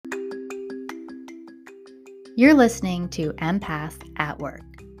You're listening to Empaths at Work.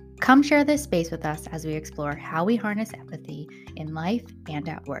 Come share this space with us as we explore how we harness empathy in life and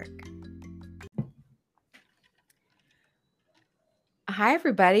at work. Hi,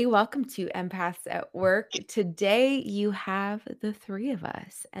 everybody. Welcome to Empaths at Work. Today, you have the three of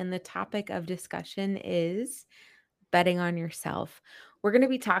us, and the topic of discussion is betting on yourself. We're going to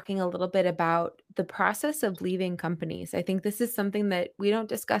be talking a little bit about the process of leaving companies. I think this is something that we don't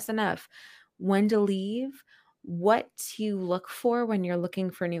discuss enough. When to leave, what to look for when you're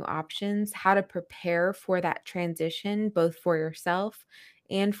looking for new options, how to prepare for that transition, both for yourself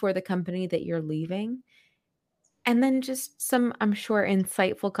and for the company that you're leaving. And then just some, I'm sure,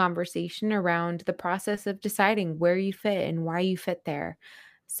 insightful conversation around the process of deciding where you fit and why you fit there.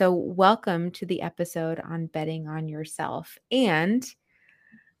 So, welcome to the episode on betting on yourself. And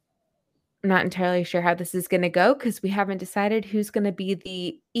I'm not entirely sure how this is going to go because we haven't decided who's going to be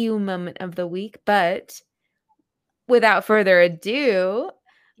the ew moment of the week. But without further ado,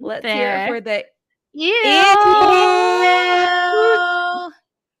 let's hear it for the Ew!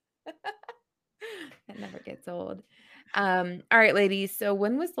 That never gets old. All right, ladies. So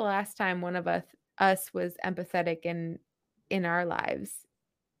when was the last time one of us was empathetic in our lives?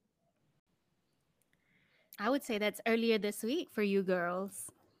 I would say that's earlier this week for you girls.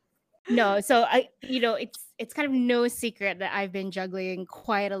 No, so it's kind of no secret that I've been juggling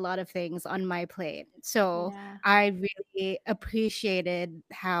quite a lot of things on my plate. So Yeah. I really appreciated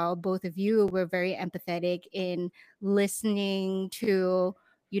how both of you were very empathetic in listening to,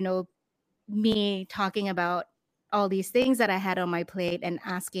 me talking about all these things that I had on my plate and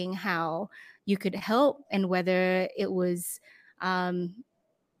asking how you could help and whether it was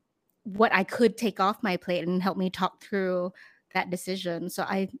what I could take off my plate and help me talk through that decision. So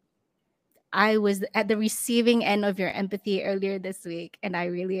I was at the receiving end of your empathy earlier this week, and I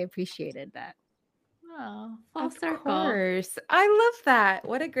really appreciated that. Oh, full Of circle. course. I love that.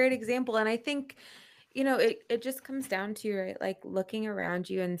 What a great example. And I think, it just comes down to, right, like looking around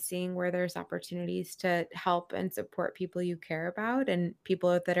you and seeing where there's opportunities to help and support people you care about and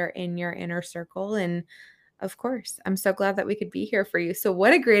people that are in your inner circle. And of course, I'm so glad that we could be here for you. So,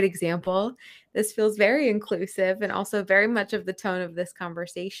 what a great example. This feels very inclusive and also very much of the tone of this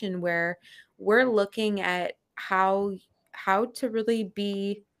conversation where we're looking at how to really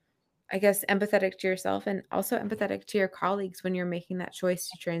be, I guess, empathetic to yourself and also empathetic to your colleagues when you're making that choice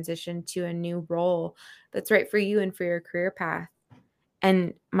to transition to a new role that's right for you and for your career path.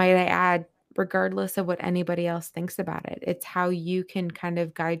 And might I add, regardless of what anybody else thinks about it, it's how you can kind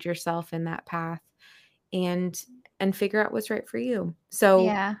of guide yourself in that path and figure out what's right for you. So,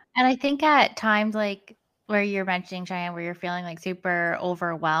 Yeah. And I think at times like where you're mentioning, Cheyenne, where you're feeling like super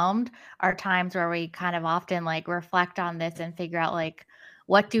overwhelmed are times where we kind of often like reflect on this and figure out like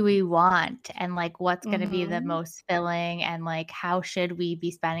what do we want and like what's going to be the most filling and like how should we be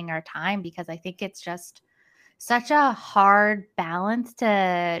spending our time, because I think it's just such a hard balance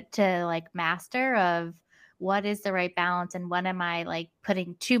to like master of what is the right balance and when am I like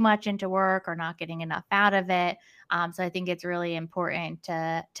putting too much into work or not getting enough out of it. So I think it's really important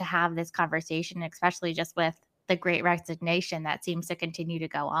to have this conversation, especially just with the great resignation that seems to continue to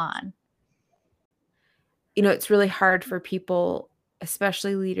go on. it's really hard for people,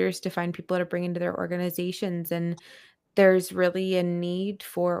 especially leaders, to find people to bring into their organizations. And there's really a need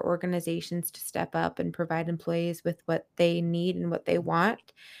for organizations to step up and provide employees with what they need and what they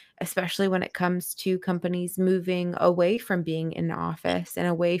want, especially when it comes to companies moving away from being in office and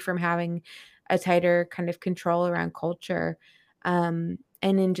away from having a tighter kind of control around culture. And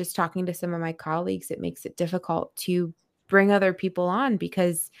in just talking to some of my colleagues, it makes it difficult to bring other people on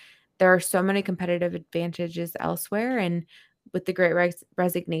because there are so many competitive advantages elsewhere. And with the great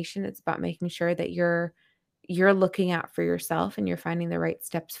resignation, it's about making sure that you're looking out for yourself and you're finding the right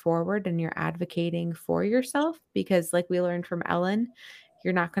steps forward and you're advocating for yourself, because like we learned from Ellen,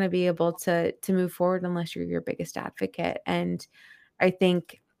 you're not going to be able to move forward unless you're your biggest advocate. And I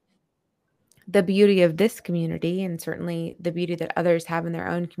think the beauty of this community, and certainly the beauty that others have in their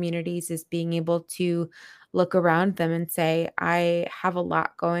own communities, is being able to look around them and say, I have a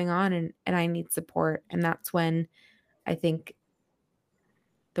lot going on and I need support. And that's when I think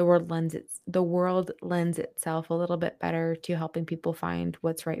the world lends itself a little bit better to helping people find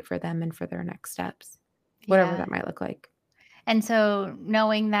what's right for them and for their next steps, whatever that might look like. And so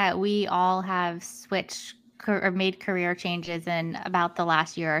knowing that we all have switched or made career changes in about the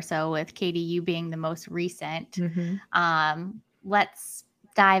last year or so, with Katie, you being the most recent, let's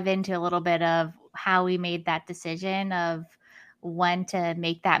dive into a little bit of how we made that decision of when to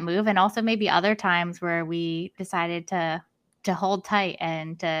make that move, and also maybe other times where we decided to hold tight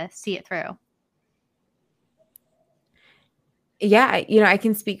and to see it through. Yeah, I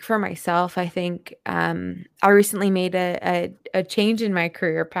can speak for myself. I think I recently made a change in my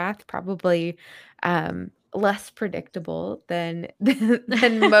career path, probably less predictable than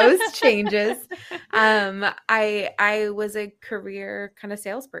than most changes. I was a career kind of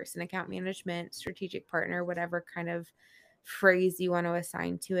salesperson, account management, strategic partner, whatever kind of phrase you want to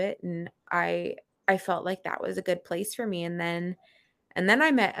assign to it, and I felt like that was a good place for me. And then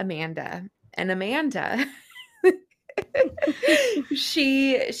I met Amanda, and Amanda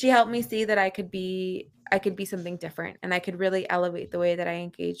she helped me see that I could be something different, and I could really elevate the way that I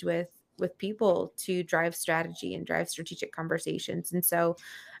engage with people to drive strategy and drive strategic conversations. And so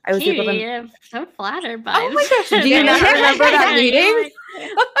I was able Katie, to. I'm so flattered by Oh my gosh, this. do you not remember that You're meeting? like,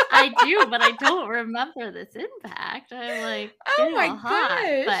 I do, but I don't remember this impact. I'm like Oh getting all my hot,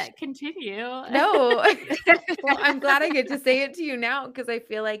 gosh. but continue. No. Well, I'm glad I get to say it to you now, because I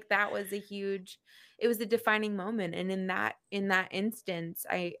feel like that was it was a defining moment. And in that instance,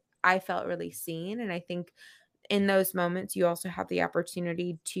 I felt really seen. And I think in those moments you also have the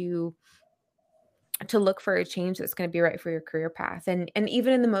opportunity to look for a change that's going to be right for your career path. And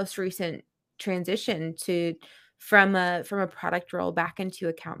even in the most recent transition to from a product role back into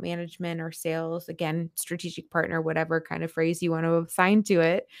account management or sales, again, strategic partner, whatever kind of phrase you want to assign to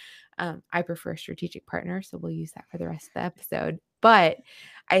it. I prefer strategic partner, so we'll use that for the rest of the episode. But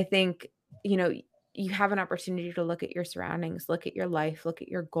I think, you know, you have an opportunity to look at your surroundings, look at your life, look at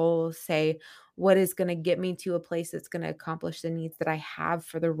your goals, say, what is going to get me to a place that's going to accomplish the needs that I have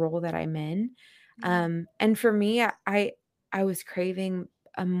for the role that I'm in. And for me, I was craving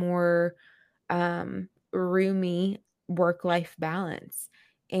a more roomy work-life balance.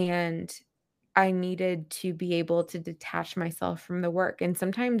 And I needed to be able to detach myself from the work. And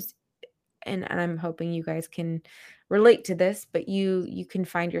sometimes, and I'm hoping you guys can relate to this, but you can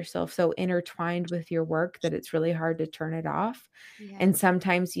find yourself so intertwined with your work that it's really hard to turn it off. Yeah. And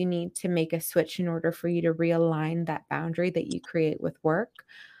sometimes you need to make a switch in order for you to realign that boundary that you create with work.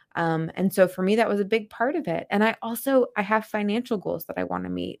 And so for me, that was a big part of it. And I have financial goals that I want to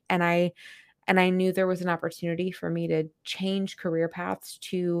meet. And I knew there was an opportunity for me to change career paths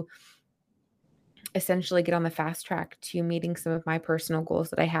to essentially get on the fast track to meeting some of my personal goals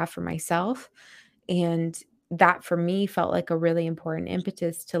that I have for myself. And that for me felt like a really important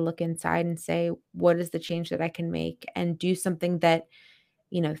impetus to look inside and say, what is the change that I can make, and do something that,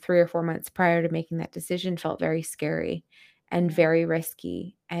 3 or 4 months prior to making that decision felt very scary and Yeah. very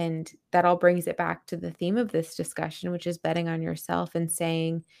risky. And that all brings it back to the theme of this discussion, which is betting on yourself and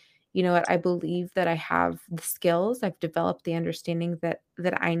saying, you know what, I believe that I have the skills, I've developed the understanding that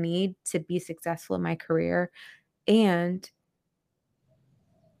I need to be successful in my career. And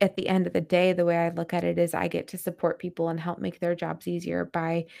at the end of the day, the way I look at it is I get to support people and help make their jobs easier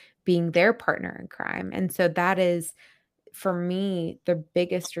by being their partner in crime. And so that is, for me, the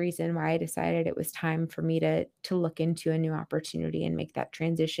biggest reason why I decided it was time for me to look into a new opportunity and make that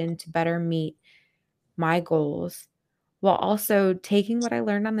transition to better meet my goals, while also taking what I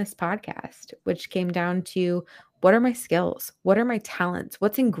learned on this podcast, which came down to, what are my skills? What are my talents?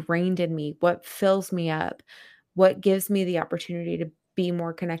 What's ingrained in me? What fills me up? What gives me the opportunity to be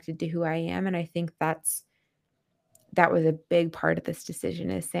more connected to who I am? And I think that was a big part of this decision,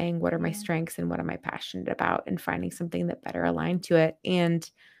 is saying, what are my Yeah. strengths and what am I passionate about, and finding something that better aligned to it. And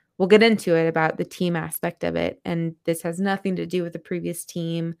we'll get into it about the team aspect of it. And this has nothing to do with the previous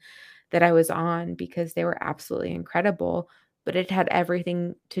team that I was on, because they were absolutely incredible, but it had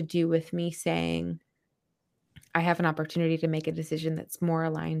everything to do with me saying, I have an opportunity to make a decision that's more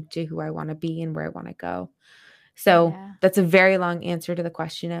aligned to who I want to be and where I want to go. So Yeah. that's a very long answer to the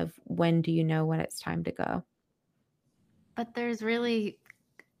question of, when do you know when it's time to go? But there's really,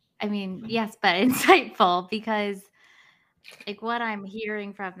 yes, but insightful, because like what I'm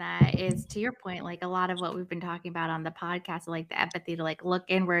hearing from that is, to your point, like a lot of what we've been talking about on the podcast, like the empathy to like look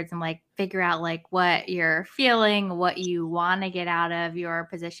inwards and like figure out like what you're feeling, what you want to get out of your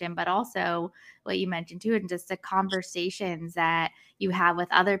position, but also what you mentioned too, and just the conversations that you have with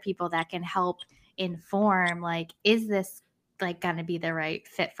other people that can help inform, like, is this like going to be the right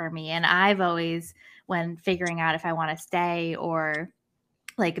fit for me? And I've always, when figuring out if I want to stay or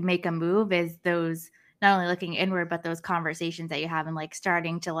like make a move, is those, not only looking inward, but those conversations that you have, and like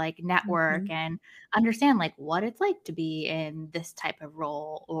starting to like network and understand like what it's like to be in this type of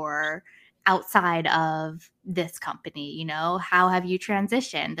role or outside of this company. How have you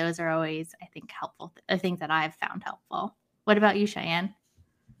transitioned? Those are always, I think, helpful things that I've found helpful. What about you, Cheyenne?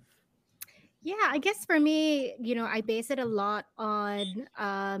 Yeah, I guess for me, I base it a lot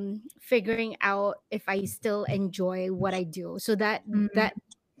on figuring out if I still enjoy what I do. So that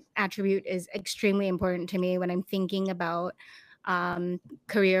attribute is extremely important to me when I'm thinking about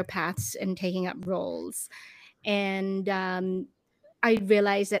career paths and taking up roles. And I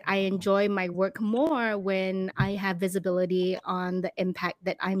realized that I enjoy my work more when I have visibility on the impact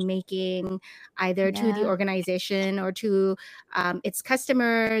that I'm making, either to the Yeah. organization or to its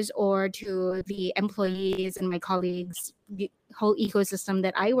customers or to the employees and my colleagues, the whole ecosystem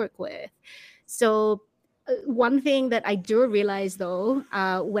that I work with. So, one thing that I do realize though,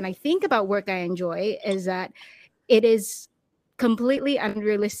 when I think about work I enjoy, is that it is completely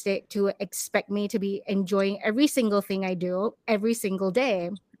unrealistic to expect me to be enjoying every single thing I do every single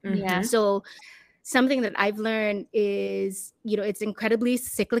day. Yeah. So something that I've learned is, it's incredibly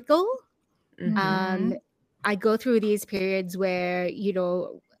cyclical. Mhm. I go through these periods where,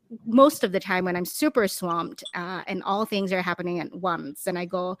 most of the time when I'm super swamped and all things are happening at once, and I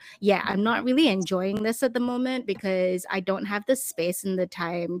go, yeah, I'm not really enjoying this at the moment because I don't have the space and the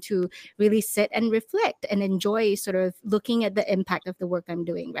time to really sit and reflect and enjoy sort of looking at the impact of the work I'm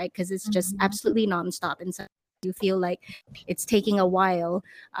doing, right? Because it's just Mhm. absolutely nonstop. And so you feel like it's taking a while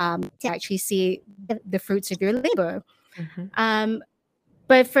to actually see the fruits of your labor. Um,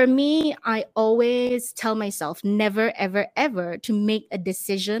 but for me, I always tell myself never, ever, ever to make a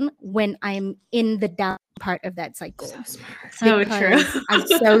decision when I'm in the down part of that cycle. So smart. So true.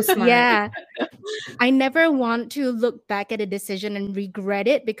 Because So smart. yeah, I never want to look back at a decision and regret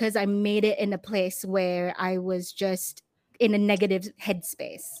it because I made it in a place where I was just in a negative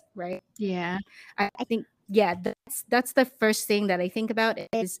headspace, right? Yeah. I think, yeah, that's the first thing that I think about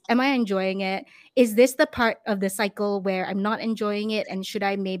is, am I enjoying it? Is this the part of the cycle where I'm not enjoying it? And should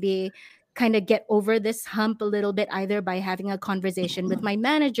I maybe kind of get over this hump a little bit, either by having a conversation with my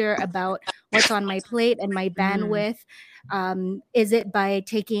manager about what's on my plate and my bandwidth? Is it by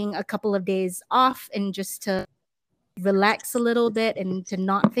taking a couple of days off and just to relax a little bit and to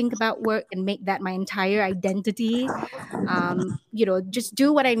not think about work and make that my entire identity? Just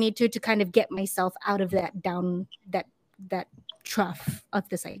do what I need to kind of get myself out of that down, that trough of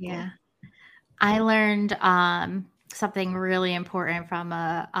the cycle. Yeah. I learned something really important from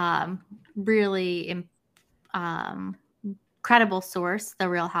a really credible source, The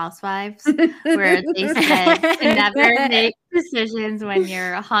Real Housewives, where they said to never make decisions when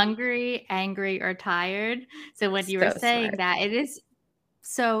you're hungry, angry, or tired. So when you were So saying smart. that, it is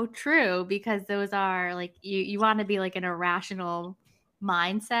so true, because those are like, you want to be like in a rational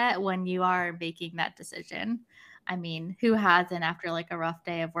mindset when you are making that decision. I mean, who hasn't, after like a rough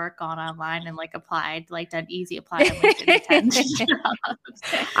day of work, gone online and like applied, like done easy apply on LinkedIn to 10 jobs?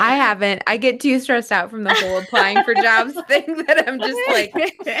 I haven't. I get too stressed out from the whole applying for jobs thing that I'm just like,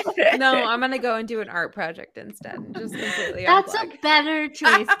 no, I'm gonna go and do an art project instead and just completely That's unplug. a better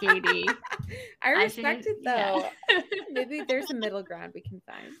choice, Katie. I respect it though. Yeah. Maybe there's a middle ground we can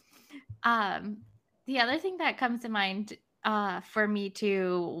find. The other thing that comes to mind for me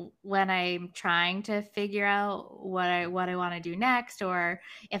too, when I'm trying to figure out what I want to do next, or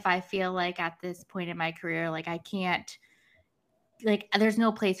if I feel like at this point in my career, like I can't, like there's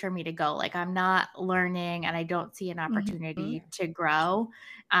no place for me to go, like I'm not learning and I don't see an opportunity to grow,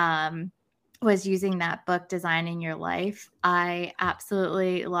 was using that book, Designing Your Life. I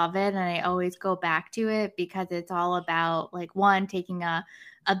absolutely love it, and I always go back to it because it's all about, like, one, taking a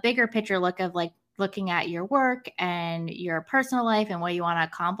bigger picture look of like looking at your work and your personal life and what you want to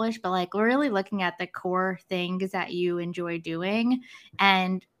accomplish, but like really looking at the core things that you enjoy doing,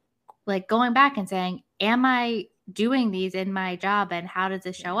 and like going back and saying, am I doing these in my job, and how does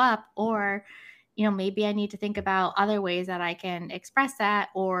this show up? Or, maybe I need to think about other ways that I can express that,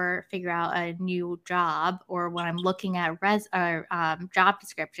 or figure out a new job, or when I'm looking at job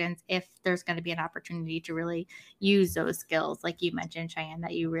descriptions, if there's going to be an opportunity to really use those skills, like you mentioned, Cheyenne,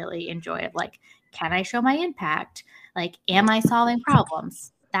 that you really enjoy, of like, can I show my impact? Like, am I solving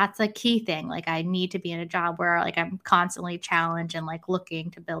problems? That's a key thing. Like, I need to be in a job where like I'm constantly challenged and like looking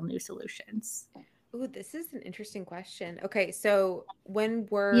to build new solutions. Ooh, this is an interesting question. Okay, so when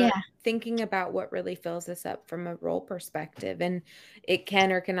we're thinking about what really fills us up from a role perspective, and it can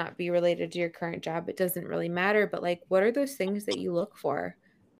or cannot be related to your current job, it doesn't really matter, but like, what are those things that you look for?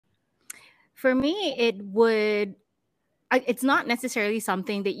 For me, it's not necessarily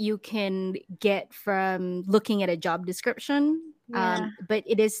something that you can get from looking at a job description, but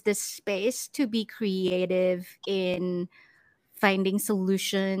it is the space to be creative in finding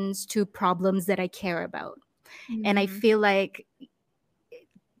solutions to problems that I care about. And I feel like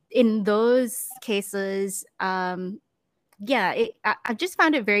in those cases, I just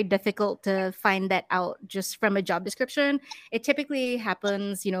found it very difficult to find that out just from a job description. It typically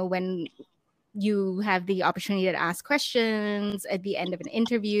happens, when you have the opportunity to ask questions at the end of an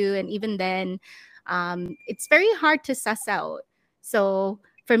interview. And even then, it's very hard to suss out So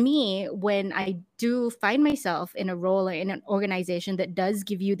for me, when I do find myself in a role or in an organization that does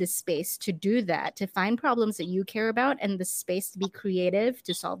give you the space to do that, to find problems that you care about and the space to be creative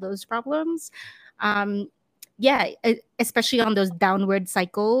to solve those problems, yeah, especially on those downward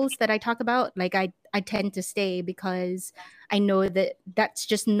cycles that I talk about, like I tend to stay because I know that that's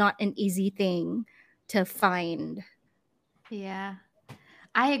just not an easy thing to find. Yeah.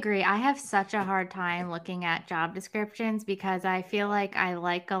 I agree. I have such a hard time looking at job descriptions because I feel like I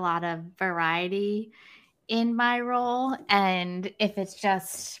like a lot of variety in my role. And if it's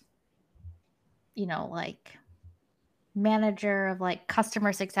just, like manager of like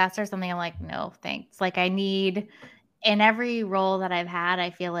customer success or something, I'm like, no, thanks. Like, I need in every role that I've had, I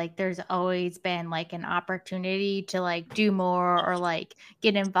feel like there's always been like an opportunity to like do more or like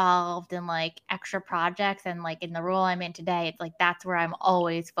get involved in like extra projects. And like in the role I'm in today, it's like that's where I'm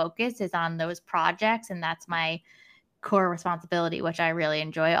always focused is on those projects. And that's my core responsibility, which I really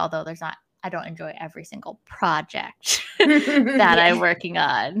enjoy, although I don't enjoy every single project that I'm working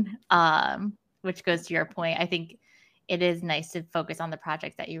on. Which goes to your point. I think it is nice to focus on the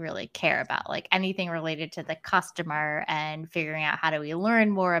projects that you really care about, like anything related to the customer and figuring out how do we learn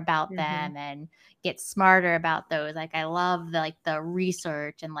more about them and get smarter about those. Like I love the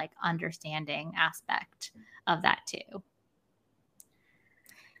research and like understanding aspect of that too.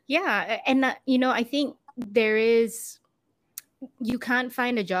 Yeah, and I think you can't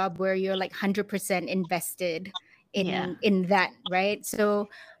find a job where you're like 100% invested in that, right? So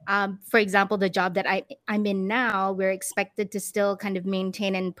for example, the job that I'm in now, we're expected to still kind of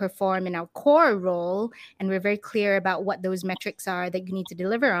maintain and perform in our core role, and we're very clear about what those metrics are that you need to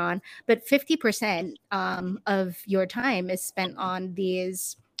deliver on. But 50% of your time is spent on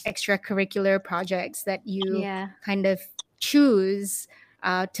these extracurricular projects that you kind of choose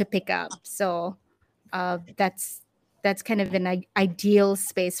to pick up. So that's kind of an ideal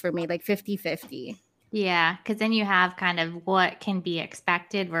space for me, like 50-50. Yeah, because then you have kind of what can be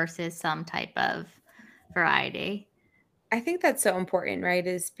expected versus some type of variety. I think that's so important, right?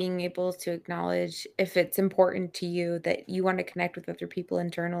 Is being able to acknowledge if it's important to you that you want to connect with other people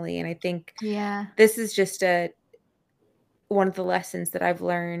internally. And I think this is just one of the lessons that I've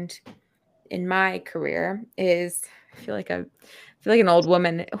learned in my career is I feel like an old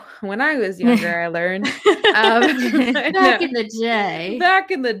woman. When I was younger, I learned back in the day.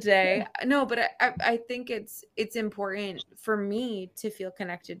 Back in the day. No, but I think it's important for me to feel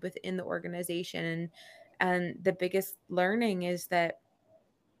connected within the organization. And the biggest learning is that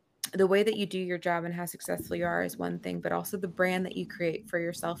the way that you do your job and how successful you are is one thing, but also the brand that you create for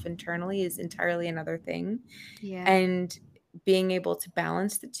yourself internally is entirely another thing. Yeah. And being able to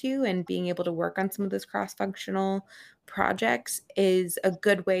balance the two and being able to work on some of those cross-functional projects is a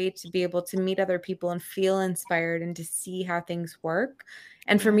good way to be able to meet other people and feel inspired and to see how things work.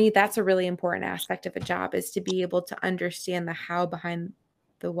 And for me, that's a really important aspect of a job, is to be able to understand the how behind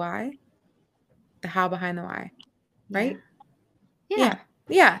the why. The how behind the why. Right?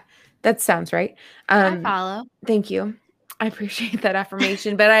 Yeah. That sounds right. I follow. Thank you. I appreciate that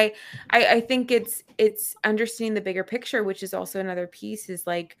affirmation, but I think it's understanding the bigger picture, which is also another piece. Is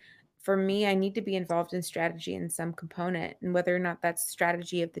like, for me, I need to be involved in strategy in some component, and whether or not that's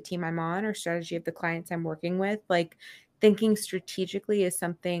strategy of the team I'm on or strategy of the clients I'm working with, like thinking strategically is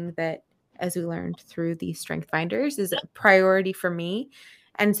something that, as we learned through the Strength Finders, is a priority for me.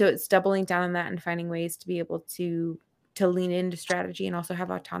 And so it's doubling down on that and finding ways to be able to lean into strategy and also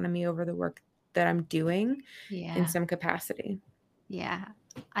have autonomy over the work that I'm doing in some capacity. Yeah.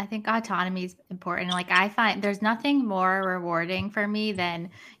 I think autonomy is important. Like I find there's nothing more rewarding for me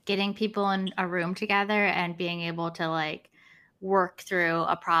than getting people in a room together and being able to like work through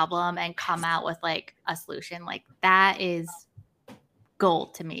a problem and come out with like a solution. Like that is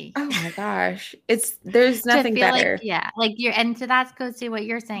gold to me. Oh my gosh. There's nothing better. And so that goes to what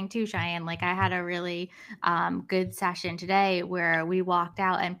you're saying too, Cheyenne. Like I had a really good session today where we walked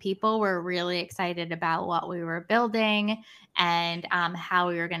out and people were really excited about what we were building and how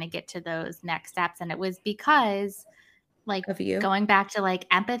we were going to get to those next steps. And it was because like of you going back to like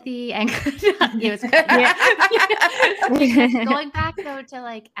empathy and going back though to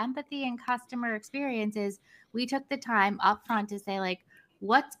like empathy and customer experiences, we took the time up front to say like,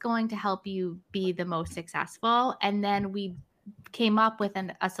 what's going to help you be the most successful? And then we came up with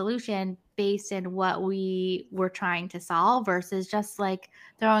a solution based in what we were trying to solve versus just like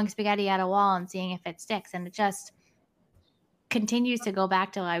throwing spaghetti at a wall and seeing if it sticks. And it just continues to go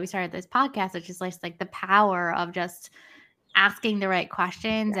back to why we started this podcast, which is like the power of just asking the right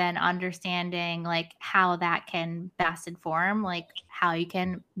questions and understanding like how that can best inform like how you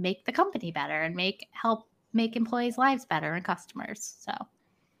can make the company better and help make employees' lives better and customers. So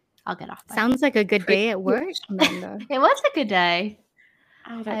I'll get off. Sounds like a good day at work, Amanda. It was a good day.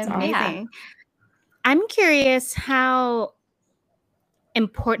 Oh, that's Amazing. I'm curious how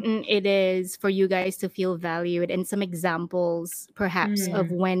important it is for you guys to feel valued, and some examples perhaps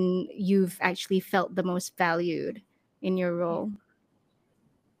of when you've actually felt the most valued in your role.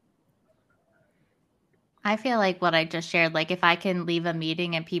 I feel like what I just shared, like if I can leave a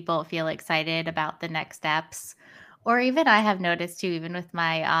meeting and people feel excited about the next steps, or even I have noticed too, even with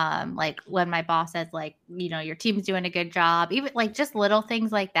my like when my boss says like, your team's doing a good job, even like just little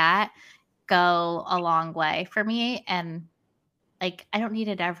things like that go a long way for me. And like I don't need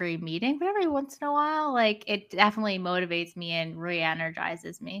it every meeting, but every once in a while, like it definitely motivates me and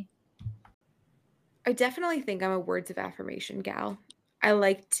re-energizes me. I definitely think I'm a words of affirmation gal. I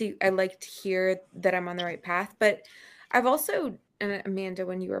like to hear that I'm on the right path, but I've also, and Amanda,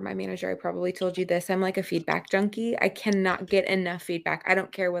 when you were my manager, I probably told you this, I'm like a feedback junkie. I cannot get enough feedback. I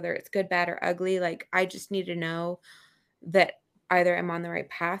don't care whether it's good, bad, or ugly. Like I just need to know that either I'm on the right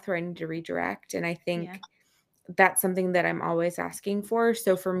path or I need to redirect. And I think that's something that I'm always asking for.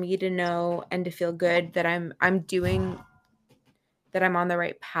 So for me to know and to feel good that I'm doing, that I'm on the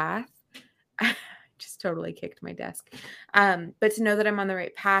right path, just totally kicked my desk. But to know that I'm on the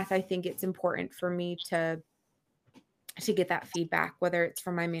right path, I think it's important for me to get that feedback, whether it's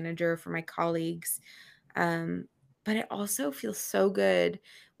from my manager or from my colleagues. But it also feels so good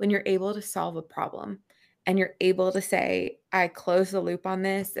when you're able to solve a problem and you're able to say, I closed the loop on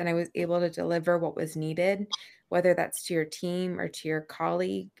this and I was able to deliver what was needed, whether that's to your team or to your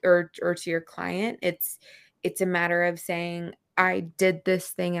colleague or to your client. It's a matter of saying, I did this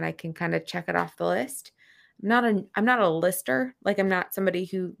thing and I can kind of check it off the list. I'm not a lister. Like I'm not somebody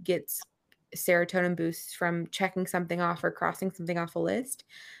who gets serotonin boosts from checking something off or crossing something off a list,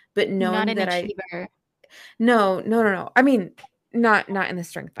 but knowing Not an that achiever. No. I mean, not in the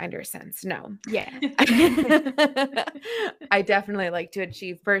strength finder sense. No. Yeah. I definitely like to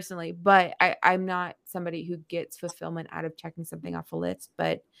achieve personally, but I'm not somebody who gets fulfillment out of checking something off a list.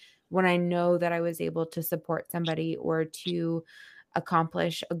 But when I know that I was able to support somebody or to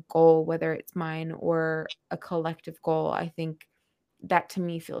accomplish a goal, whether it's mine or a collective goal, I think that to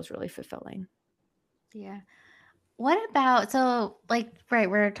me feels really fulfilling. Yeah. What about, so like, right,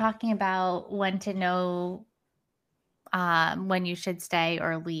 we're talking about when to know when you should stay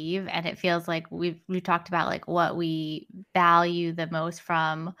or leave, and it feels like we've talked about like what we value the most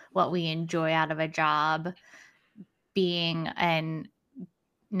from what we enjoy out of a job, being and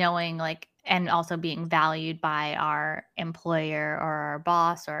knowing like, and also being valued by our employer or our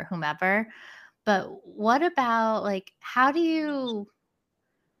boss or whomever. But what about like, how do you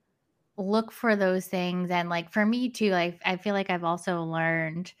look for those things? And like for me too, like I feel like I've also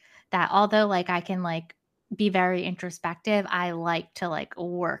learned that although like I can like be very introspective, I like to like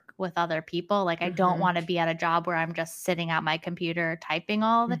work with other people. Like I don't want to be at a job where I'm just sitting at my computer typing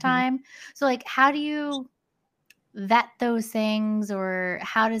all the time. So like how do you vet those things, or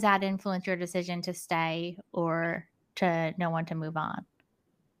how does that influence your decision to stay or to know when to move on?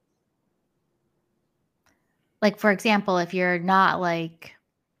 Like for example, if you're not like,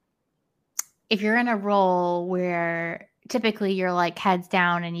 if you're in a role where typically you're like heads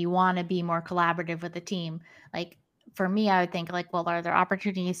down and you want to be more collaborative with the team, like for me, I would think like, well, are there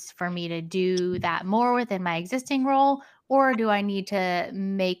opportunities for me to do that more within my existing role, or do I need to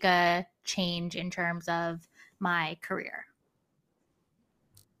make a change in terms of my career?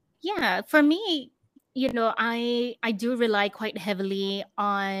 Yeah, for me, I do rely quite heavily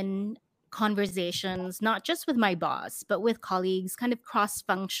on conversations, not just with my boss, but with colleagues, kind of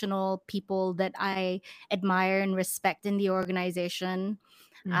cross-functional people that I admire and respect in the organization.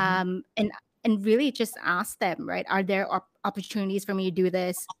 And really just ask them, right? Are there opportunities for me to do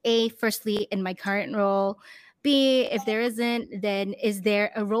this? A, firstly, in my current role. B, if there isn't, then is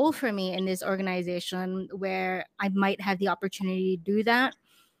there a role for me in this organization where I might have the opportunity to do that?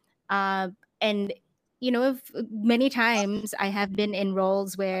 uh, and if many times I have been in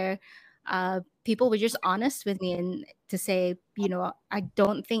roles where people were just honest with me and to say, I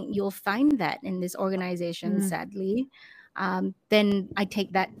don't think you'll find that in this organization, sadly. Then I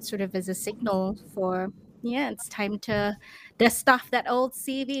take that sort of as a signal for, yeah, it's time to dust off that old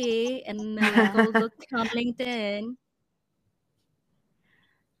CV and go look on LinkedIn.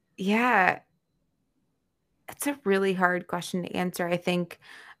 Yeah, that's a really hard question to answer. I think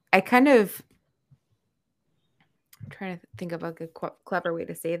I'm trying to think of a good clever way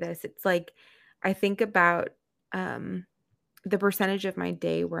to say this. It's like I think about the percentage of my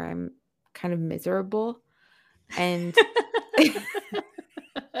day where I'm kind of miserable, and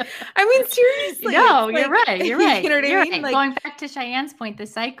I mean, seriously, No, it's you're like, right. You're right. you know what I You're mean? right. Like, Going back to Cheyenne's point, the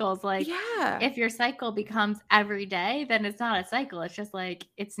cycles, like yeah, if your cycle becomes every day, then it's not a cycle. It's just like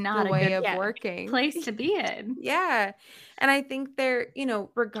it's the not a way good of Yeah. working. place to be in. Yeah. And I think they're,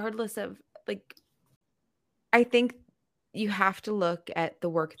 regardless of like, I think you have to look at the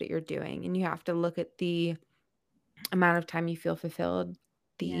work that you're doing, and you have to look at the amount of time you feel fulfilled,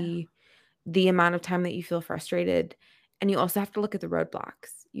 Yeah. the amount of time that you feel frustrated, and you also have to look at the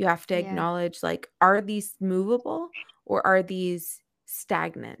roadblocks. You have to Yeah. acknowledge, like, are these movable or are these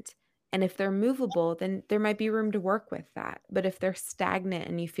stagnant? And if they're movable, then there might be room to work with that. But if they're stagnant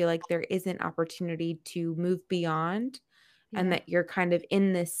and you feel like there isn't opportunity to move beyond, and Yeah. that you're kind of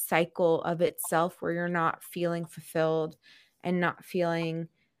in this cycle of itself where you're not feeling fulfilled and not feeling,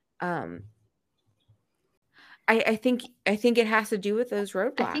 I think it has to do with those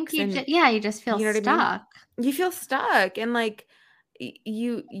I think roadblocks. you And just you just feel you know what I mean? stuck. You feel stuck, and like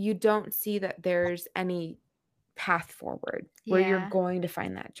you don't see that there's any path forward where you're Yeah. going to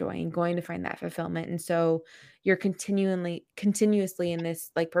find that joy and going to find that fulfillment. And so you're continuously in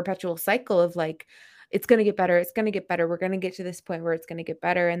this like perpetual cycle of like, it's going to get better, it's going to get better, we're going to get to this point where it's going to get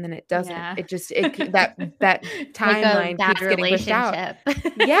better, and then it doesn't. Yeah. It just that Like a timeline bad keeps getting pushed out.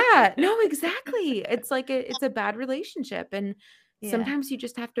 relationship. Yeah, no, exactly. It's like it's a bad relationship. And Yeah. sometimes you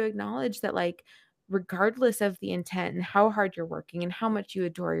just have to acknowledge that, like, regardless of the intent and how hard you're working and how much you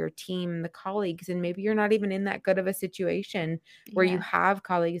adore your team and the colleagues, and maybe you're not even in that good of a situation where you Yeah. have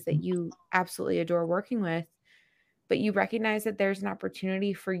colleagues that you absolutely adore working with, but you recognize that there's an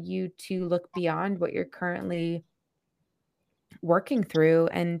opportunity for you to look beyond what you're currently working through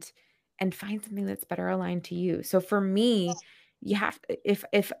and find something that's better aligned to you. So for me, you have if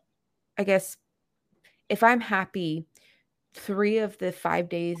I guess if I'm happy 3 of the 5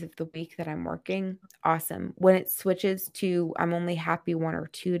 days of the week that I'm working, awesome. When it switches to I'm only happy 1 or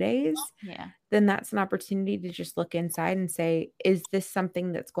 2 days, Yeah. then that's an opportunity to just look inside and say, is this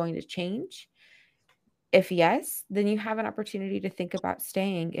something that's going to change? If yes, then you have an opportunity to think about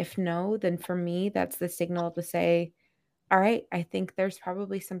staying. If no, then for me, that's the signal to say, all right, I think there's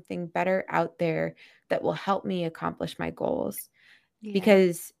probably something better out there that will help me accomplish my goals. Yeah.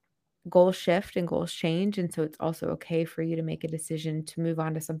 Because goals shift and goals change, and so it's also okay for you to make a decision to move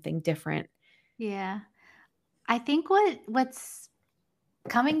on to something different. Yeah. I think what's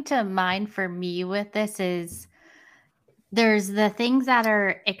coming to mind for me with this is there's the things that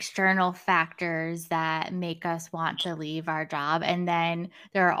are external factors that make us want to leave our job. And then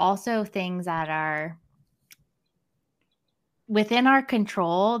there are also things that are within our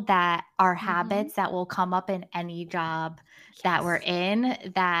control that are habits that will come up in any job that we're in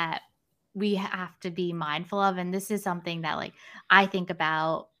that we have to be mindful of. And this is something that like I think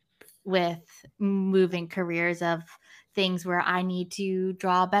about with moving careers of things where I need to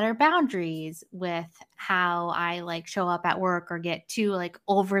draw better boundaries with how I like show up at work or get too like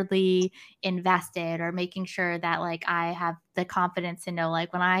overly invested, or making sure that like I have the confidence to know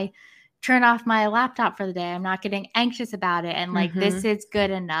like when I turn off my laptop for the day, I'm not getting anxious about it, and like this is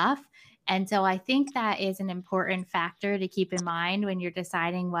good enough. And so I think that is an important factor to keep in mind when you're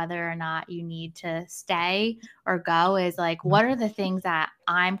deciding whether or not you need to stay or go, is like, what are the things that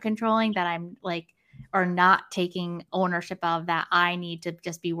I'm controlling that I'm like, or not taking ownership of, that I need to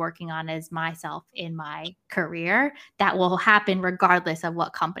just be working on as myself in my career that will happen regardless of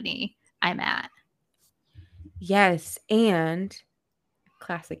what company I'm at. Yes. And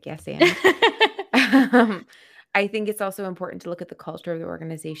classic yes and. I think it's also important to look at the culture of the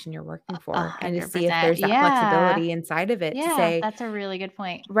organization you're working for and to see if 100%. there's that flexibility inside of it to Yeah, say, that's a really good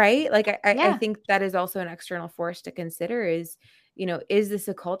point. right? Like I Yeah. think that is also an external force to consider is, is this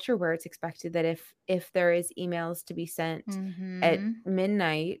a culture where it's expected that if there is emails to be sent at Mhm.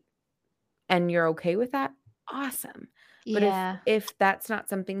 midnight and you're okay with that, awesome. But Yeah. if that's not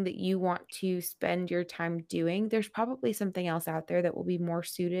something that you want to spend your time doing, there's probably something else out there that will be more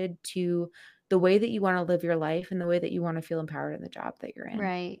suited to the way that you want to live your life and the way that you want to feel empowered in the job that you're in.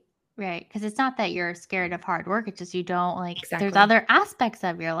 Right. Right. Because it's not that you're scared of hard work. It's just you don't like, there's Exactly. other aspects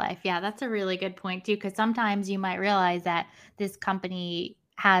of your life. Yeah, that's a really good point too. Because sometimes you might realize that this company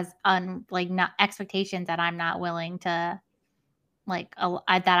has not expectations that I'm not willing to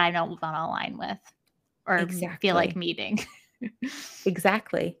that I don't want to align with or feel like Exactly. meeting.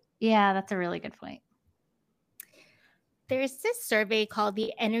 Exactly. Yeah, that's a really good point. There's this survey called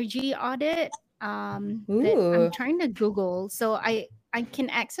the Energy Audit that Ooh. I'm trying to Google. So I can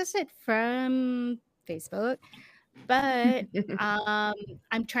access it from Facebook, but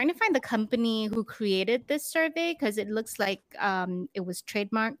I'm trying to find the company who created this survey because it looks like it was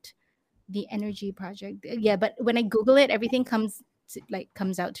trademarked, the Energy Project. Yeah, but when I Google it, everything comes like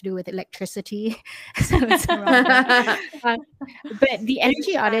comes out to do with electricity. So it's the wrong one. But the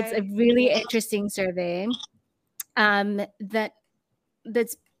energy audit's a really interesting survey that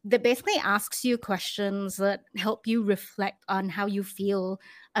basically asks you questions that help you reflect on how you feel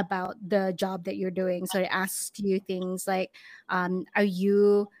about the job that you're doing. So it asks you things like, are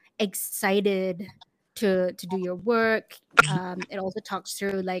you excited to do your work? It also talks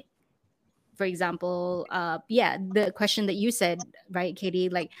through, like, for example, the question that you said, right, Katie,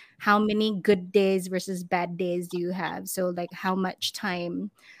 like how many good days versus bad days do you have? So like how much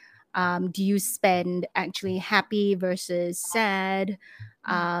time do you spend actually happy versus sad?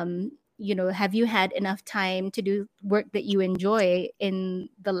 Have you had enough time to do work that you enjoy in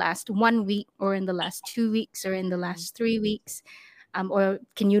the last 1 week, or in the last 2 weeks, or in the last 3 weeks? Or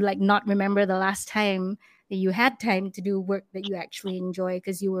can you like not remember the last time that you had time to do work that you actually enjoy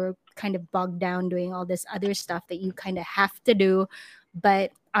because you were kind of bogged down doing all this other stuff that you kind of have to do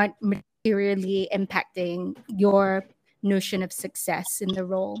but aren't materially impacting your notion of success in the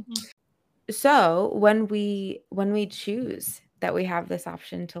role? So when we choose that we have this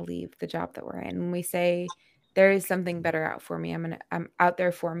option to leave the job that we're in, when we say there is something better out for me, I'm out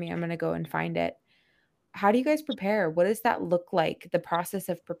there for me, I'm going to go and find it. How do you guys prepare? What does that look like? The process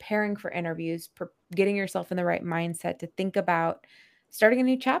of preparing for interviews, getting yourself in the right mindset to think about starting a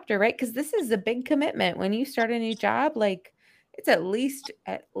new chapter, right? Because this is a big commitment. When you start a new job, like it's at least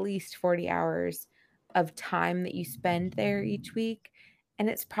 40 hours of time that you spend there each week. And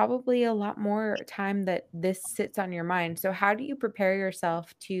it's probably a lot more time that this sits on your mind. So how do you prepare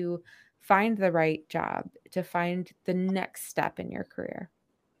yourself to find the right job, to find the next step in your career?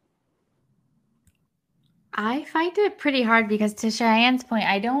 I find it pretty hard because, to Cheyenne's point,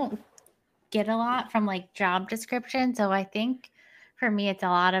 I don't get a lot from like job description. So I think for me, it's a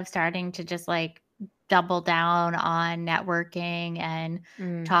lot of starting to just like double down on networking and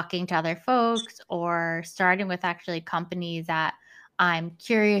talking to other folks, or starting with actually companies that I'm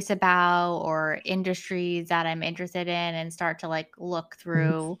curious about or industries that I'm interested in, and start to like look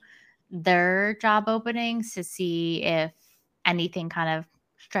through their job openings to see if anything kind of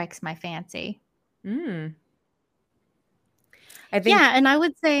strikes my fancy. I think, yeah, and I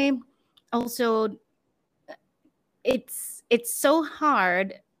would say also it's so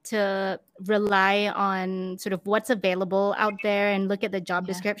hard to rely on sort of what's available out there and look at the job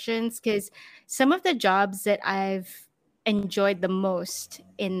descriptions, because some of the jobs that I've enjoyed the most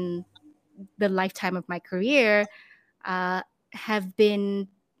in the lifetime of my career have been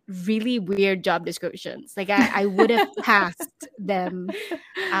really weird job descriptions. Like I would have passed them.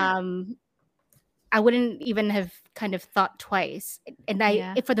 I wouldn't even have kind of thought twice. And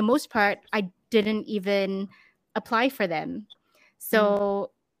for the most part, I didn't even apply for them.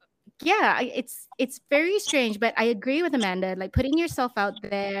 So it's very strange, but I agree with Amanda, like putting yourself out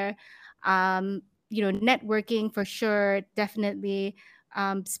there, networking for sure, definitely,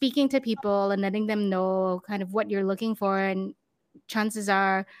 speaking to people and letting them know kind of what you're looking for. And chances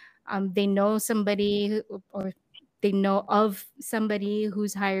are they know somebody or they know of somebody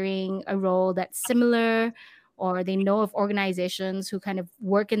who's hiring a role that's similar, or they know of organizations who kind of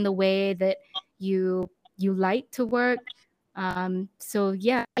work in the way that you like to work. So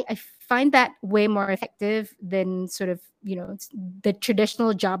yeah, I find that way more effective than sort of, the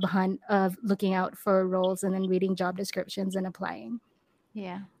traditional job hunt of looking out for roles and then reading job descriptions and applying.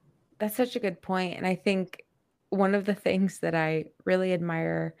 Yeah. That's such a good point. And I think one of the things that I really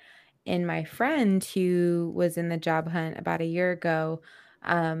admire in my friend who was in the job hunt about a year ago,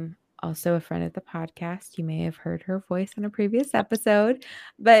 also a friend of the podcast, you may have heard her voice on a previous episode,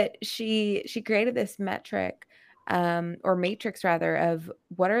 but she created this metric, or matrix rather, of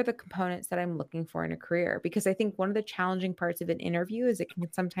what are the components that I'm looking for in a career. Because I think one of the challenging parts of an interview is it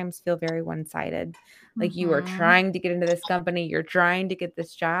can sometimes feel very one-sided. Like you are trying to get into this company, you're trying to get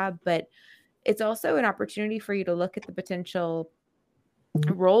this job, but it's also an opportunity for you to look at the potential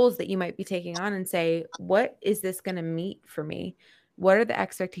roles that you might be taking on and say, what is this going to meet for me? What are the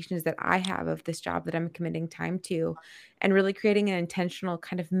expectations that I have of this job that I'm committing time to? And really creating an intentional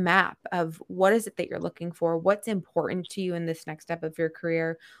kind of map of what is it that you're looking for? What's important to you in this next step of your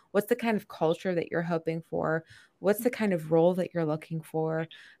career? What's the kind of culture that you're hoping for? What's the kind of role that you're looking for?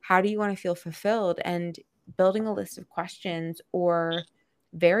 How do you want to feel fulfilled? And building a list of questions or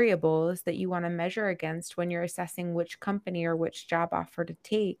variables that you want to measure against when you're assessing which company or which job offer to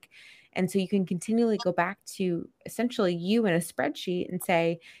take. And so you can continually go back to essentially you in a spreadsheet and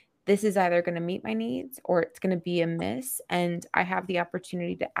say, this is either going to meet my needs or it's going to be a miss. And I have the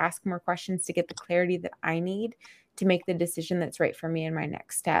opportunity to ask more questions to get the clarity that I need to make the decision that's right for me in my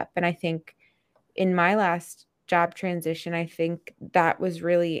next step. And I think in my last job transition, I think that was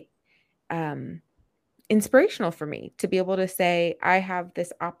really inspirational for me to be able to say, I have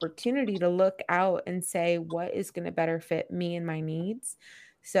this opportunity to look out and say, what is going to better fit me and my needs?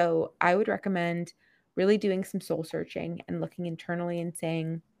 So I would recommend really doing some soul searching and looking internally and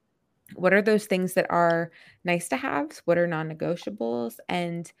saying, what are those things that are nice to have? What are non-negotiables?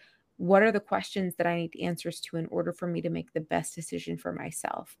 And what are the questions that I need answers to in order for me to make the best decision for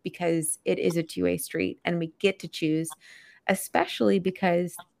myself? Because it is a two-way street and we get to choose, especially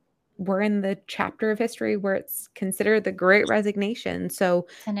because we're in the chapter of history where it's considered the Great Resignation. So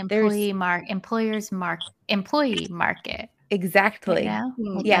It's an there's employee market, you exactly. know,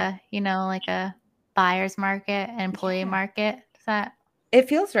 like Yeah. like a buyer's market, an employee Yeah. market. Is that? It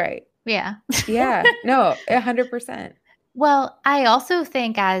feels right. Yeah. Yeah. No, 100%. Well, I also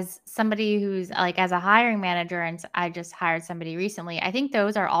think as somebody who's like as a hiring manager, and I just hired somebody recently, I think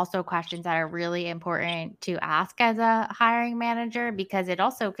those are also questions that are really important to ask as a hiring manager because it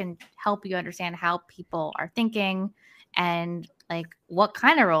also can help you understand how people are thinking and like what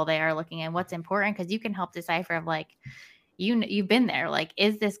kind of role they are looking at, what's important because you can help decipher of like you've been there, like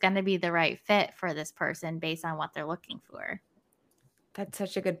is this going to be the right fit for this person based on what they're looking for? That's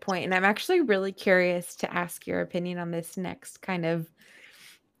such a good point. And I'm actually really curious to ask your opinion on this next kind of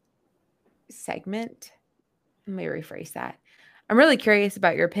segment. Let me rephrase that. I'm really curious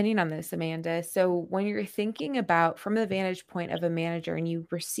about your opinion on this, Amanda. So, when you're thinking about from the vantage point of a manager and you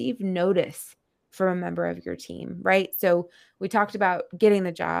receive notice from a member of your team, right? So, we talked about getting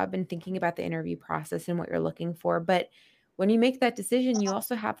the job and thinking about the interview process and what you're looking for. But when you make that decision, you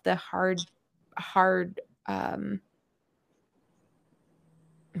also have the hard,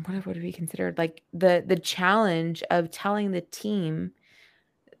 what would be considered like the challenge of telling the team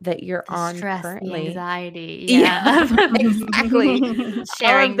that you're The on stress, the currently. anxiety, Yeah, yeah. exactly. All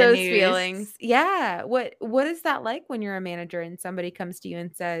Sharing of the those news. feelings. Yeah. What is that like when you're a manager and somebody comes to you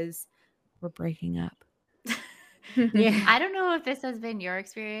and says, "We're breaking up"? Yeah. I don't know if this has been your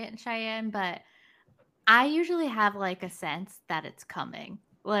experience, Cheyenne, but I usually have like a sense that it's coming.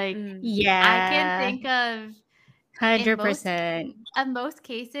 Like Mm. I can Yeah. think of in 100%. most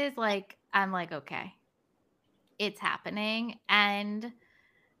cases, like I'm like, okay, it's happening. And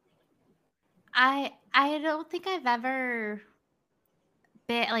I don't think I've ever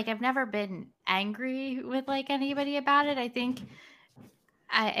been like I've never been angry with like anybody about it. I think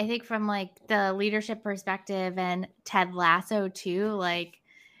from like the leadership perspective and Ted Lasso too, like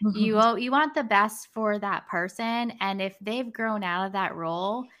you want the best for that person, and if they've grown out of that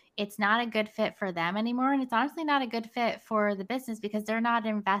role, it's not a good fit for them anymore, and it's honestly not a good fit for the business because they're not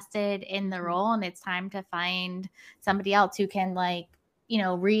invested in the role, and it's time to find somebody else who can like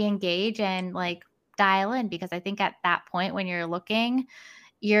re-engage and like dial in because I think at that point when you're looking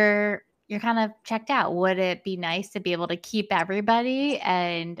you're kind of checked out. Would it be nice to be able to keep everybody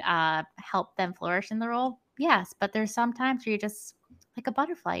and help them flourish in the role? Yes, but there's some times where you just like a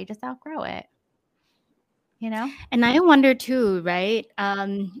butterfly, you just outgrow it. And I wonder too, right?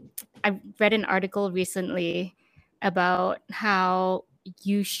 I read an article recently about how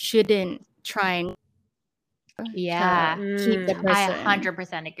you shouldn't try and Yeah, keep the I person.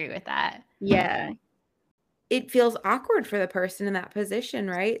 100% agree with that. Yeah. It feels awkward for the person in that position,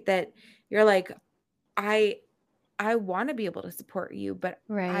 right? That you're like, I want to be able to support you, but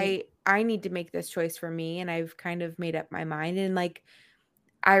Right. I need to make this choice for me, and I've kind of made up my mind, and like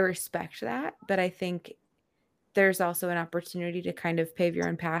I respect that, but I think there's also an opportunity to kind of pave your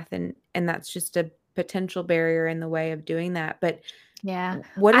own path, and that's just a potential barrier in the way of doing that. But Yeah.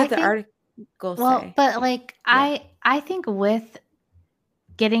 what I did the think article well, say? but like Yeah. I think with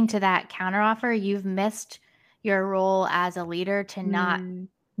getting to that counteroffer, you've missed your role as a leader to not Mm,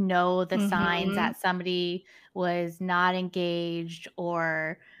 know the signs Mhm. that somebody was not engaged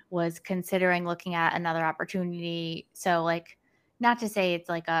or was considering looking at another opportunity. So like not to say it's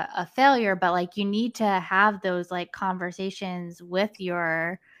like a failure, but like you need to have those like conversations with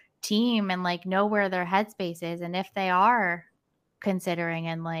your team and like know where their headspace is and if they are considering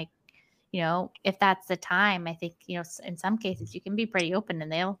and like if that's the time, I think, in some cases you can be pretty open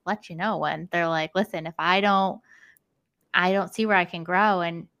and they'll let you know when they're like, listen, if I don't see where I can grow.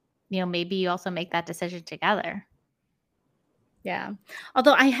 And, maybe you also make that decision together. Yeah.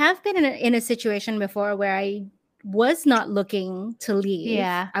 Although I have been in a situation before where I was not looking to leave.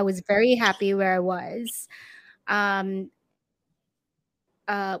 Yeah. I was very happy where I was.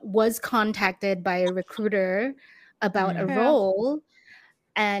 Was contacted by a recruiter about a Yeah. role,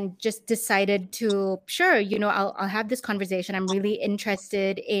 and just decided to, sure, I'll have this conversation. I'm really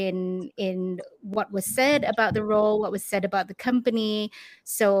interested in what was said about the role, what was said about the company.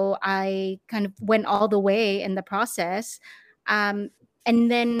 So I kind of went all the way in the process, and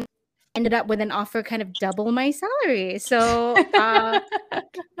then ended up with an offer kind of double my salary. So There's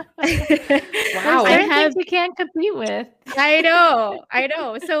Wow. I certain things have you can't compete with. I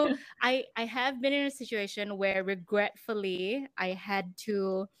know. So I have been in a situation where regretfully I had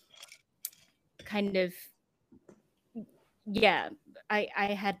to kind of, yeah, I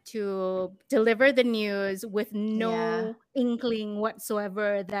had to deliver the news with no inkling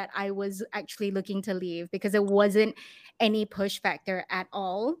whatsoever that I was actually looking to leave, because there wasn't any push factor at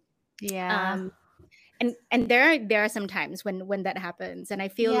all. Yeah. And there are some times when that happens, and I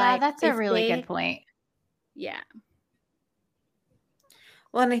feel Yeah, like that's a really good point. yeah.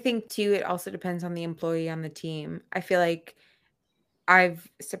 Well, and I think too, it also depends on the employee on the team. I feel like I've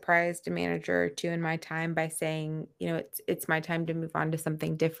surprised a manager or two in my time by saying, it's my time to move on to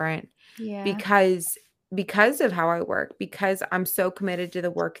something different Yeah. because of how I work, because I'm so committed to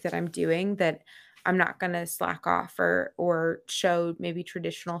the work that I'm doing that I'm not going to slack off or show maybe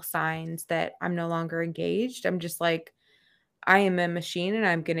traditional signs that I'm no longer engaged. I'm just like, I am a machine and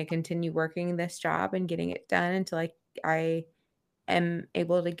I'm going to continue working this job and getting it done until I am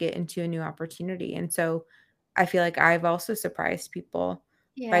able to get into a new opportunity. And so I feel like I've also surprised people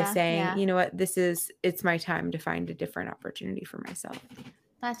by saying, you know what, it's my time to find a different opportunity for myself.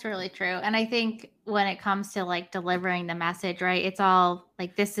 That's really true. And I think when it comes to like delivering the message, right, it's all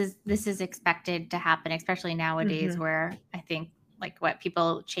like this is expected to happen, especially nowadays where I think like what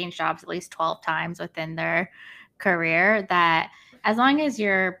people change jobs at least 12 times within their career, that as long as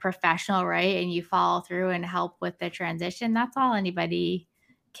you're professional, right, and you follow through and help with the transition, that's all anybody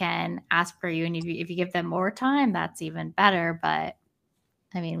can ask for you. And if you give them more time, that's even better. But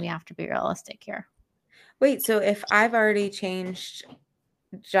I mean, we have to be realistic here. Wait, so if I've already changed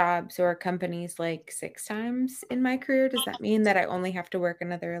jobs or companies like 6 times in my career, does that mean that I only have to work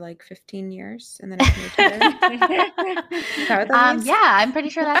another like 15 years and then I can retire? Is that what that means? Yeah, I'm pretty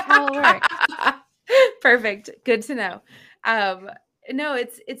sure that's how it works. Perfect. Good to know. No,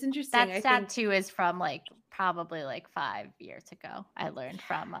 it's interesting. That I stat think too is from like probably like 5 years ago. I learned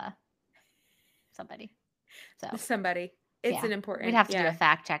from somebody. So somebody. It's an important. We'd have to do a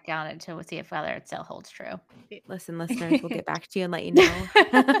fact check on it to see if whether it still holds true. Listen, listeners, we'll get back to you and let you know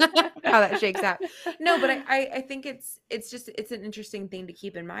how that shakes out. No, but I think it's an interesting thing to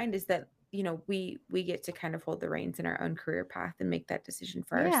keep in mind is that, we get to kind of hold the reins in our own career path and make that decision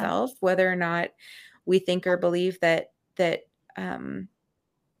for ourselves, whether or not we think or believe that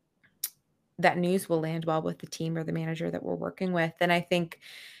news will land well with the team or the manager that we're working with. And I think,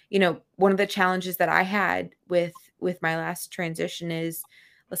 one of the challenges that I had with my last transition is,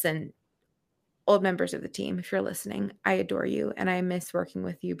 listen, old members of the team, if you're listening, I adore you and I miss working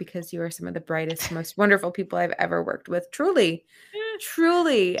with you because you are some of the brightest, most wonderful people I've ever worked with. Truly,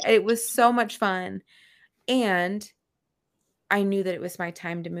 truly, it was so much fun. And I knew that it was my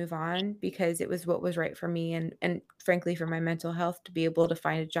time to move on because it was what was right for me and frankly for my mental health, to be able to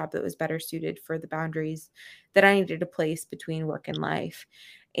find a job that was better suited for the boundaries that I needed to place between work and life.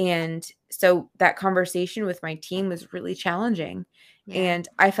 And so that conversation with my team was really challenging. And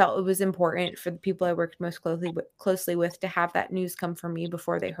I felt it was important for the people I worked most closely with to have that news come from me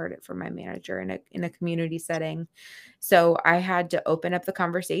before they heard it from my manager in a community setting. So I had to open up the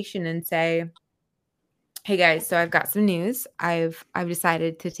conversation and say, hey guys, so I've got some news. I've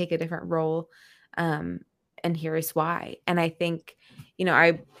decided to take a different role, and here is why. And I think,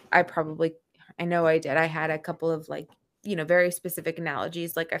 I know I did. I had a couple of like, very specific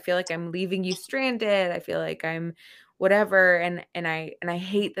analogies. Like, I feel like I'm leaving you stranded. I feel like I'm whatever. And I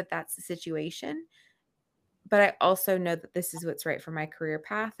hate that that's the situation. But I also know that this is what's right for my career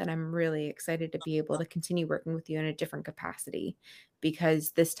path. And I'm really excited to be able to continue working with you in a different capacity, because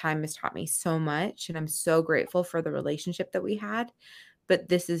this time has taught me so much. And I'm so grateful for the relationship that we had. But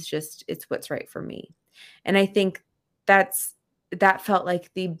this is it's what's right for me. And I think that felt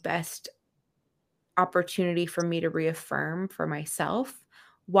like the best opportunity for me to reaffirm for myself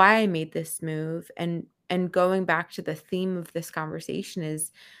why I made this move. And going back to the theme of this conversation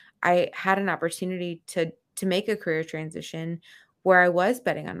is, I had an opportunity to make a career transition where I was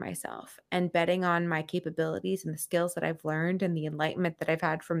betting on myself and betting on my capabilities and the skills that I've learned and the enlightenment that I've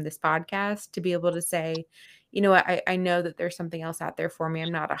had from this podcast to be able to say, you know what, I know that there's something else out there for me.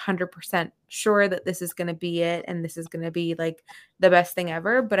 I'm not 100% sure that this is going to be it and this is going to be like the best thing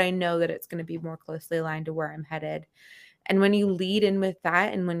ever, but I know that it's going to be more closely aligned to where I'm headed. And when you lead in with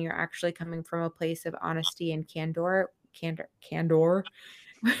that, and when you're actually coming from a place of honesty and candor,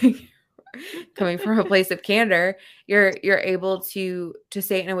 coming from a place of candor, you're able to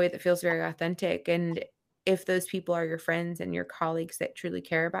say it in a way that feels very authentic. And if those people are your friends and your colleagues that truly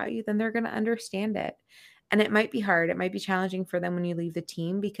care about you, then they're going to understand it. And it might be hard. It might be challenging for them when you leave the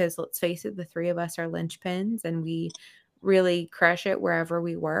team, because let's face it, the three of us are linchpins and we really crush it wherever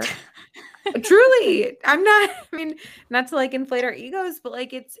we work. Truly, not to like inflate our egos, but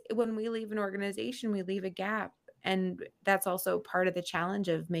like, it's when we leave an organization, we leave a gap. And that's also part of the challenge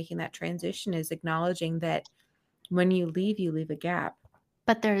of making that transition, is acknowledging that when you leave a gap.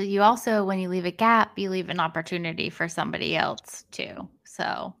 But you also, when you leave a gap, you leave an opportunity for somebody else too.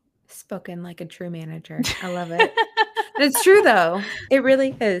 So spoken like a true manager. I love it. It's true though. It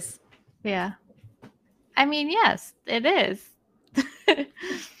really is. Yeah. I mean, yes, it is.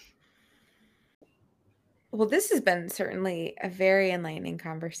 Well, this has been certainly a very enlightening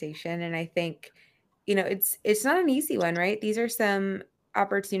conversation. And I think, it's not an easy one, right? These are some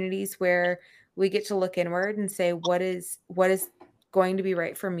opportunities where we get to look inward and say, what is going to be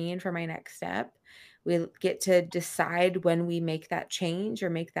right for me and for my next step? We get to decide when we make that change or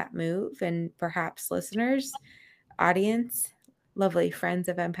make that move. And perhaps listeners, audience, lovely friends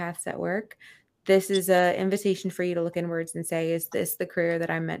of Empaths at Work, this is an invitation for you to look inwards and say, is this the career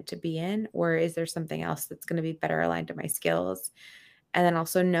that I'm meant to be in? Or is there something else that's going to be better aligned to my skills? And then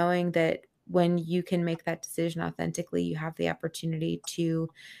also knowing that when you can make that decision authentically, you have the opportunity to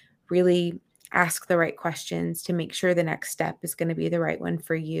really ask the right questions to make sure the next step is going to be the right one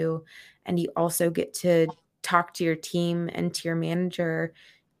for you. And you also get to talk to your team and to your manager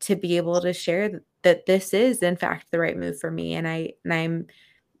to be able to share that this is in fact the right move for me. And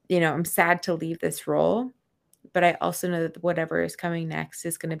I'm sad to leave this role, but I also know that whatever is coming next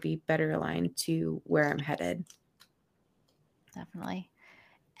is going to be better aligned to where I'm headed. Definitely.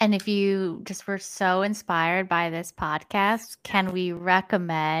 And if you just were so inspired by this podcast, can we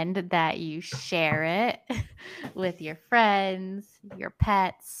recommend that you share it with your friends, your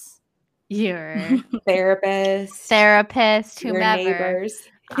pets, your therapist, whomever? Your neighbors.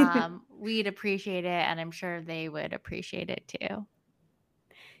 We'd appreciate it, and I'm sure they would appreciate it too.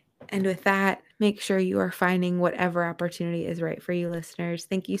 And with that, make sure you are finding whatever opportunity is right for you, listeners.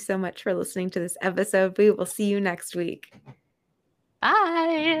 Thank you so much for listening to this episode. We will see you next week.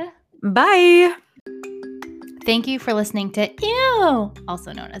 Bye. Bye. Thank you for listening to EW,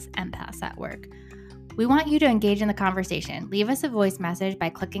 also known as Empaths at Work. We want you to engage in the conversation. Leave us a voice message by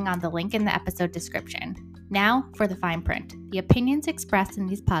clicking on the link in the episode description. Now for the fine print. The opinions expressed in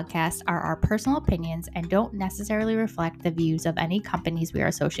these podcasts are our personal opinions and don't necessarily reflect the views of any companies we are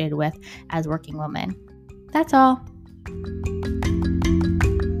associated with as working women. That's all.